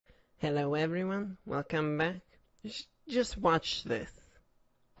Hello everyone, welcome back. Just watch this.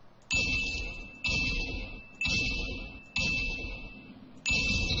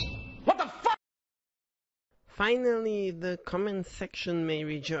 What the fuck? Finally, the comment section may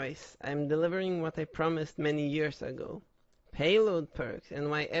rejoice. I'm delivering what I promised many years ago. Payload perks, and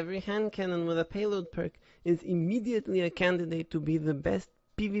why every hand cannon with a payload perk is immediately a candidate to be the best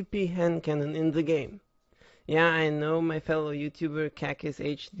PvP hand cannon in the game. Yeah, I know my fellow YouTuber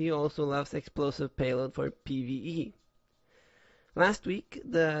KakisHD also loves explosive payload for PvE. Last week,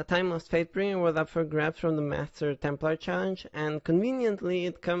 the Timelost Fatebringer was up for grabs from the Master Templar Challenge, and conveniently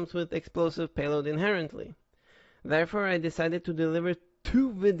it comes with explosive payload inherently. Therefore, I decided to deliver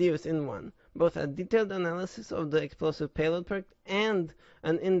two videos in one, both a detailed analysis of the explosive payload perk and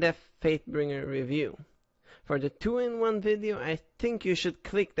an in-depth Fatebringer review. For the 2-in-1 video, I think you should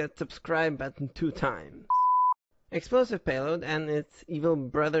click that subscribe button 2 times. Explosive Payload and its evil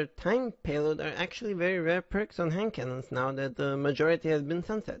brother Time Payload are actually very rare perks on hand cannons now that the majority has been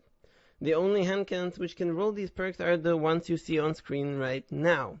sunset. The only hand cannons which can roll these perks are the ones you see on screen right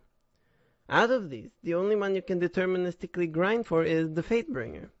now. Out of these, the only one you can deterministically grind for is the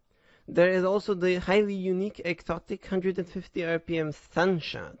Fatebringer. There is also the highly unique exotic 150 RPM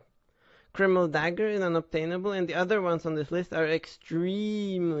Sunshot. Criminal Dagger is unobtainable, and the other ones on this list are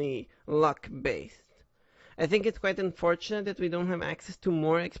extremely luck-based. I think it's quite unfortunate that we don't have access to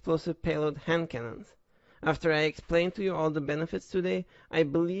more explosive payload hand cannons. After I explain to you all the benefits today, I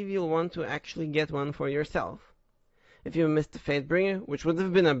believe you'll want to actually get one for yourself. If you missed the Fatebringer, which would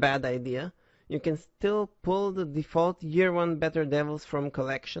have been a bad idea, you can still pull the default Year 1 Better Devils from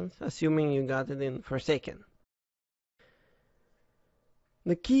collections, assuming you got it in Forsaken.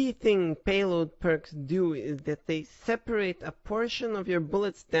 The key thing payload perks do is that they separate a portion of your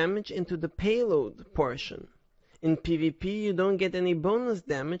bullet's damage into the payload portion. In PvP, you don't get any bonus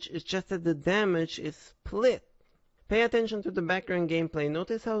damage, it's just that the damage is split. Pay attention to the background gameplay.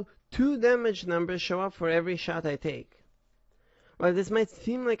 Notice how 2 damage numbers show up for every shot I take. While this might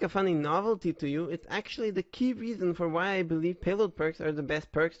seem like a funny novelty to you, it's actually the key reason for why I believe payload perks are the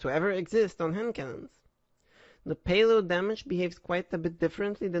best perks to ever exist on hand cannons. The payload damage behaves quite a bit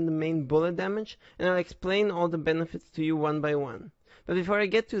differently than the main bullet damage, and I'll explain all the benefits to you one by one. But before I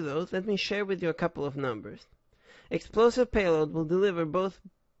get to those, let me share with you a couple of numbers. Explosive payload will deliver both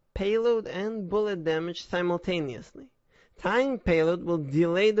payload and bullet damage simultaneously. Time payload will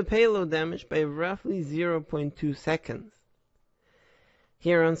delay the payload damage by roughly 0.2 seconds.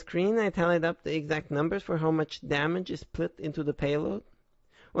 Here on screen I tallied up the exact numbers for how much damage is split into the payload.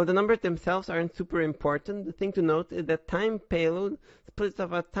 While the numbers themselves aren't super important, the thing to note is that time payload splits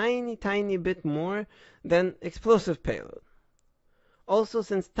off a tiny bit more than explosive payload. Also,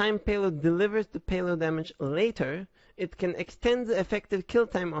 since time payload delivers the payload damage later, it can extend the effective kill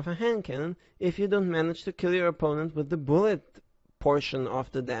time of a hand cannon if you don't manage to kill your opponent with the bullet portion of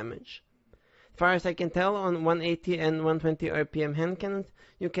the damage. As far as I can tell, on 180 and 120 RPM hand cannons,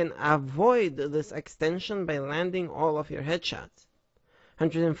 you can avoid this extension by landing all of your headshots.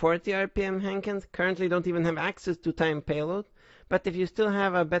 140 RPM hand cannons currently don't even have access to time payload, but if you still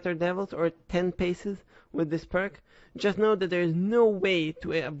have a Better Devils or 10 paces with this perk, just know that there is no way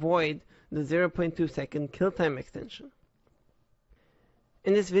to avoid the 0.2 second kill time extension.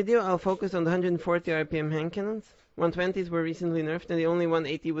 In this video, I'll focus on the 140 RPM hand cannons. 120s were recently nerfed, and the only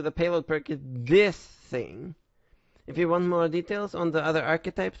 180 with a payload perk is this thing. If you want more details on the other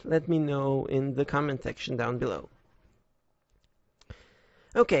archetypes, let me know in the comment section down below.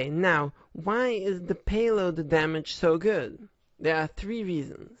 Okay, now, why is the payload damage so good? There are 3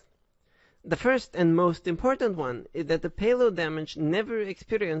 reasons. The first and most important one is that the payload damage never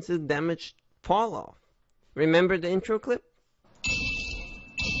experiences damage fall off. Remember the intro clip?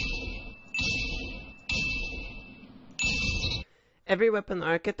 Every weapon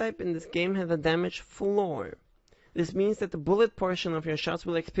archetype in this game has a damage floor. This means that the bullet portion of your shots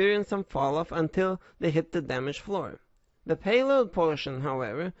will experience some fall off until they hit the damage floor. The payload portion,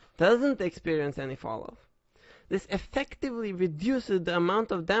 however, doesn't experience any fall-off. This effectively reduces the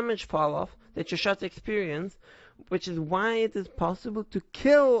amount of damage fall-off that your shots experience, which is why it is possible to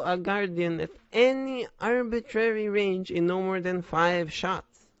kill a Guardian at any arbitrary range in no more than 5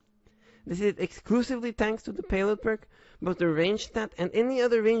 shots. This is exclusively thanks to the payload perk. Both the range stat and any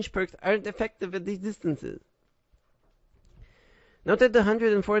other range perks aren't effective at these distances. Note that the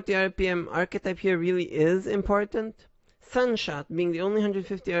 140 RPM archetype here really is important. Sunshot, being the only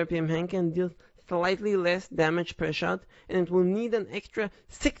 150 RPM hand cannon, deals slightly less damage per shot, and it will need an extra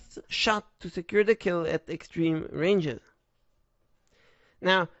 6th shot to secure the kill at extreme ranges.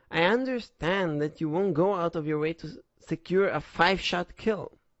 Now, I understand that you won't go out of your way to secure a 5-shot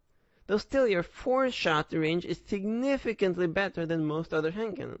kill. though still your 4-shot range is significantly better than most other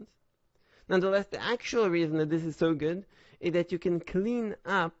hand cannons. Nonetheless, the actual reason that this is so good is that you can clean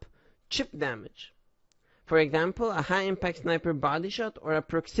up chip damage. For example, a high-impact sniper body shot or a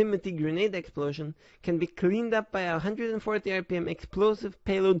proximity grenade explosion can be cleaned up by a 140 RPM explosive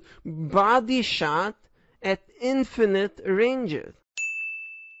payload body shot at infinite ranges.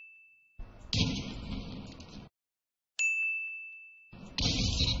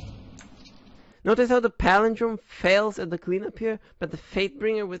 Notice how the palindrome fails at the cleanup here, but the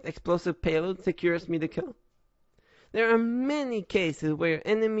Fatebringer with explosive payload secures me the kill. There are many cases where your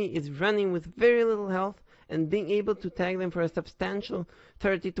enemy is running with very little health, and being able to tag them for a substantial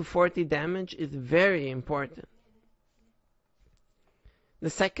 30 to 40 damage is very important. The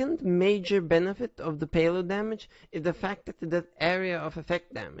second major benefit of the payload damage is the fact that it does area of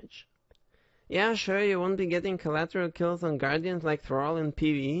effect damage. Yeah, sure, you won't be getting collateral kills on Guardians like Thrall in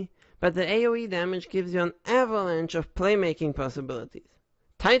PvE, but the AoE damage gives you an avalanche of playmaking possibilities.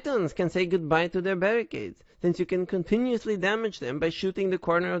 Titans can say goodbye to their barricades, since you can continuously damage them by shooting the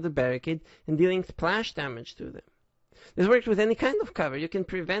corner of the barricade and dealing splash damage to them. This works with any kind of cover. You can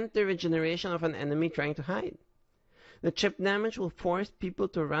prevent the regeneration of an enemy trying to hide. The chip damage will force people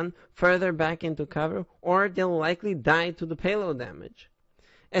to run further back into cover, or they'll likely die to the payload damage.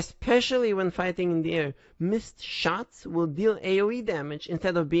 Especially when fighting in the air, missed shots will deal AoE damage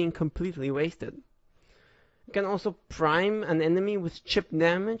instead of being completely wasted. You can also prime an enemy with chip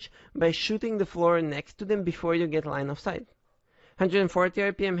damage by shooting the floor next to them before you get line of sight. 140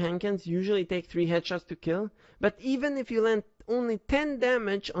 RPM handguns usually take 3 headshots to kill, but even if you land only 10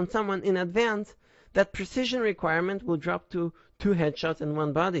 damage on someone in advance, that precision requirement will drop to 2 headshots and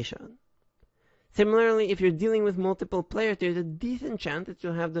 1 body shot. Similarly, if you're dealing with multiple players, there's a decent chance that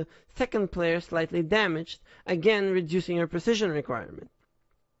you'll have the second player slightly damaged, again reducing your precision requirement.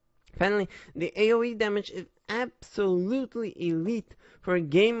 Finally, the AoE damage is absolutely elite for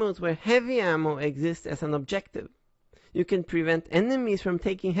game modes where heavy ammo exists as an objective. You can prevent enemies from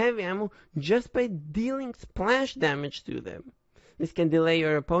taking heavy ammo just by dealing splash damage to them. This can delay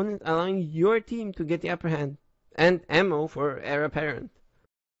your opponent, allowing your team to get the upper hand, and ammo for heir apparent.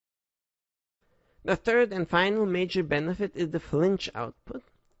 The third and final major benefit is the flinch output.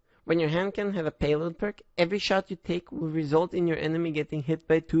 When your handgun has a payload perk, every shot you take will result in your enemy getting hit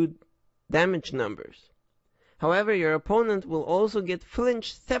by 2 damage numbers. However, your opponent will also get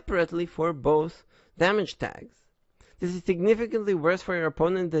flinched separately for both damage tags. This is significantly worse for your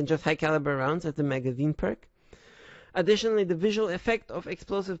opponent than just high caliber rounds as the magazine perk. Additionally, the visual effect of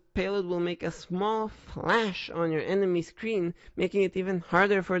explosive payload will make a small flash on your enemy screen, making it even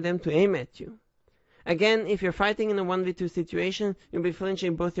harder for them to aim at you. Again, if you're fighting in a 1v2 situation, you'll be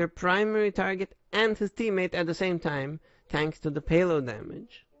flinching both your primary target and his teammate at the same time, thanks to the payload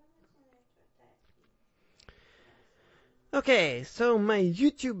damage. Okay, so my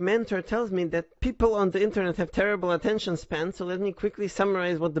YouTube mentor tells me that people on the internet have terrible attention spans, so let me quickly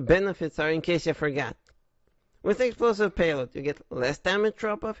summarize what the benefits are in case you forgot. With explosive payload, you get less damage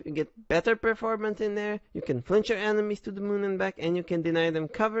drop-off, you get better performance in there, you can flinch your enemies to the moon and back, and you can deny them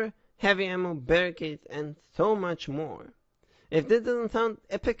cover, heavy ammo, barricades, and so much more. If this doesn't sound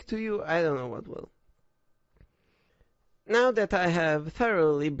epic to you, I don't know what will. Now that I have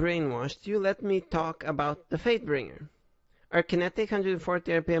thoroughly brainwashed you, let me talk about the Fatebringer. Our kinetic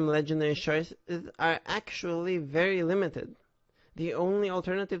 140 RPM legendary choices are actually very limited. The only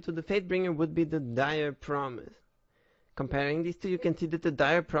alternative to the Fatebringer would be the Dire Promise. Comparing these two, you can see that the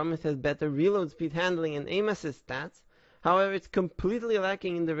Dire Promise has better reload speed, handling, and aim assist stats. However, it's completely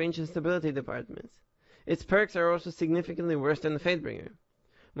lacking in the range and stability departments. Its perks are also significantly worse than the Fatebringer.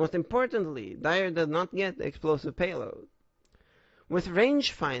 Most importantly, Dire does not get the explosive payload. With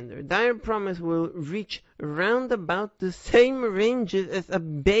Rangefinder, Dire Promise will reach round about the same ranges as a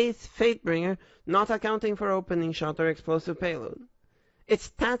base Fatebringer, not accounting for opening shot or explosive payload. Its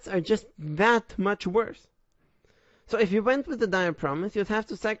stats are just that much worse. So if you went with the Dire Promise, you'd have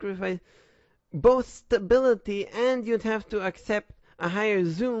to sacrifice both stability and you'd have to accept a higher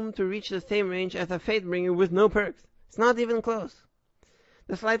zoom to reach the same range as a Fatebringer with no perks. It's not even close.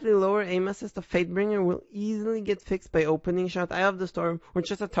 The slightly lower aim assist of Fatebringer will easily get fixed by opening shot, Eye of the Storm, or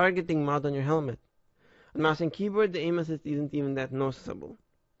just a targeting mod on your helmet. On mouse and keyboard, the aim assist isn't even that noticeable.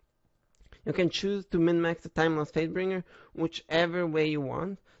 You can choose to min-max the Timelost Fatebringer whichever way you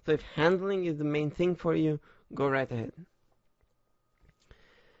want, so if handling is the main thing for you, go right ahead.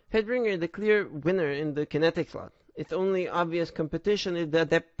 Fatebringer is the clear winner in the kinetic slot. Its only obvious competition is the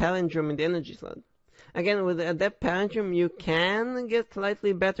Adept Palindrome in the energy slot. Again, with the Adept Palindrome, you can get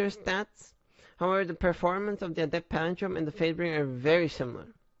slightly better stats. However, the performance of the Adept Palindrome and the Fatebringer are very similar.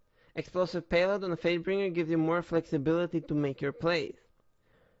 Explosive Payload on the Fatebringer gives you more flexibility to make your plays.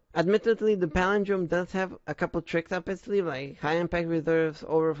 Admittedly, the Palindrome does have a couple tricks up its sleeve, like high impact reserves,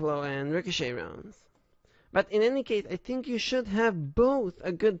 overflow, and ricochet rounds. But in any case, I think you should have both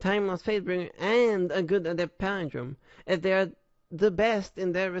a good Timelost Fatebringer and a good Adept Palindrome, as they are the best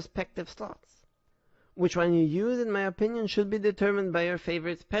in their respective slots. Which one you use, in my opinion, should be determined by your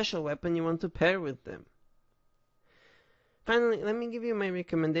favorite special weapon you want to pair with them. Finally, let me give you my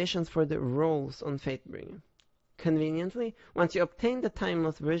recommendations for the rolls on Fatebringer. Conveniently, once you obtain the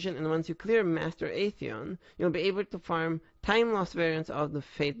Timelost version and once you clear Master Atheon, you'll be able to farm Timelost variants of the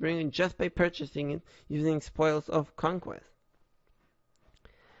Fatebringer just by purchasing it using Spoils of Conquest.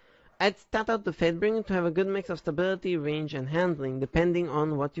 I'd stat out the Fatebringer to have a good mix of stability, range, and handling, depending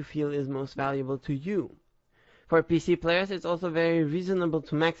on what you feel is most valuable to you. For PC players, it's also very reasonable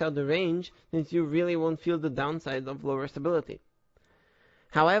to max out the range, since you really won't feel the downside of lower stability.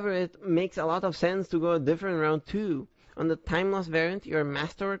 However, it makes a lot of sense to go a different route too. On the Timelost variant, your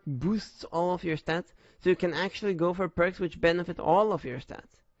Masterwork boosts all of your stats, so you can actually go for perks which benefit all of your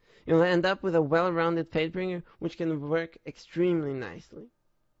stats. You'll end up with a well-rounded Fatebringer, which can work extremely nicely.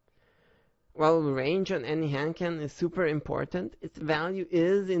 While range on any handcan is super important, its value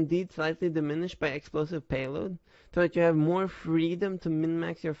is indeed slightly diminished by Explosive Payload, so that you have more freedom to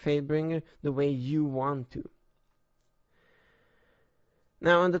min-max your Fatebringer the way you want to.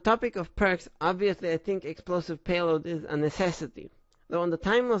 Now, on the topic of perks, obviously I think Explosive Payload is a necessity. Though on the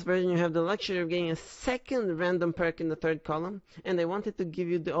Timelost version you have the luxury of getting a second random perk in the third column, and I wanted to give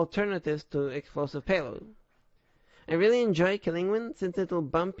you the alternatives to Explosive Payload. I really enjoy Killing Wind since it will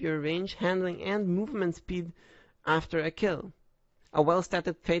bump your range, handling, and movement speed after a kill. A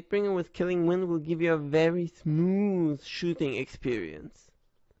well-statted Fatebringer with Killing Wind will give you a very smooth shooting experience.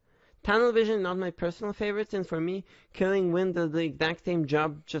 Tunnel Vision not my personal favorite, since for me, Killing Wind does the exact same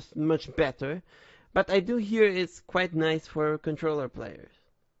job, just much better, but I do hear it's quite nice for controller players.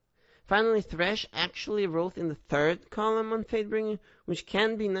 Finally, Thresh actually rolls in the third column on Fatebringer, which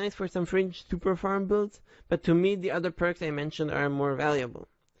can be nice for some fringe super farm builds, but to me the other perks I mentioned are more valuable.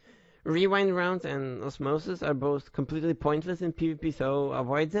 Rewind rounds and Osmosis are both completely pointless in PvP, so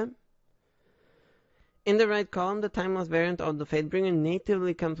avoid them. In the right column, the Timelost variant of the Fatebringer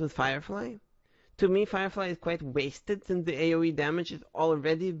natively comes with Firefly. To me, Firefly is quite wasted since the AoE damage is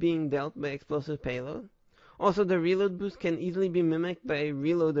already being dealt by Explosive Payload. Also, the reload boost can easily be mimicked by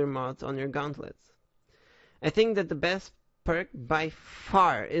reloader mods on your gauntlets. I think that the best perk by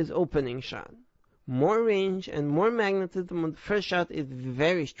far is Opening Shot. More range and more magnetism on the first shot is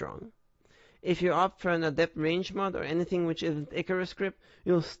very strong. If you opt for an Adept range mod or anything which isn't Icarus Grip,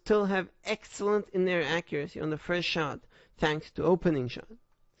 you'll still have excellent in-air accuracy on the first shot, thanks to Opening Shot.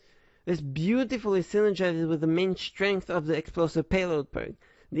 This beautifully synergizes with the main strength of the Explosive Payload perk,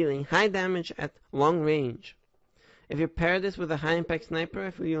 dealing high damage at long range. If you pair this with a high-impact sniper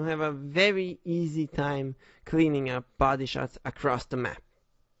rifle, you'll have a very easy time cleaning up body shots across the map.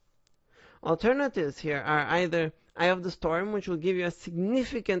 Alternatives here are either Eye of the Storm, which will give you a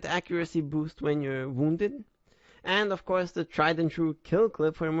significant accuracy boost when you're wounded, and of course the tried and true kill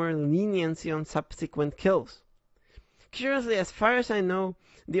clip for more leniency on subsequent kills. Curiously, as far as I know,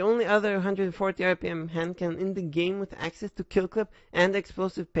 the only other 140 RPM handcan in the game with access to kill clip and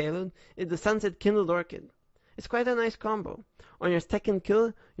explosive payload is the Sunset Kindled Orchid. It's quite a nice combo. On your second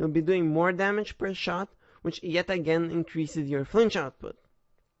kill, you'll be doing more damage per shot, which yet again increases your flinch output.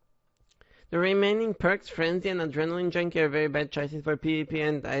 The remaining perks, Frenzy and Adrenaline Junkie, are very bad choices for PvP,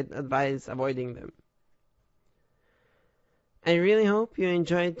 and I'd advise avoiding them. I really hope you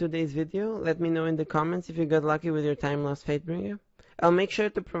enjoyed today's video. Let me know in the comments if you got lucky with your Timelost Fatebringer. I'll make sure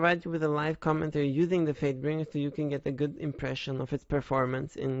to provide you with a live commentary using the Fatebringer so you can get a good impression of its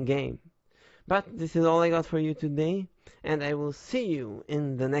performance in-game. But this is all I got for you today, and I will see you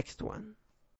in the next one.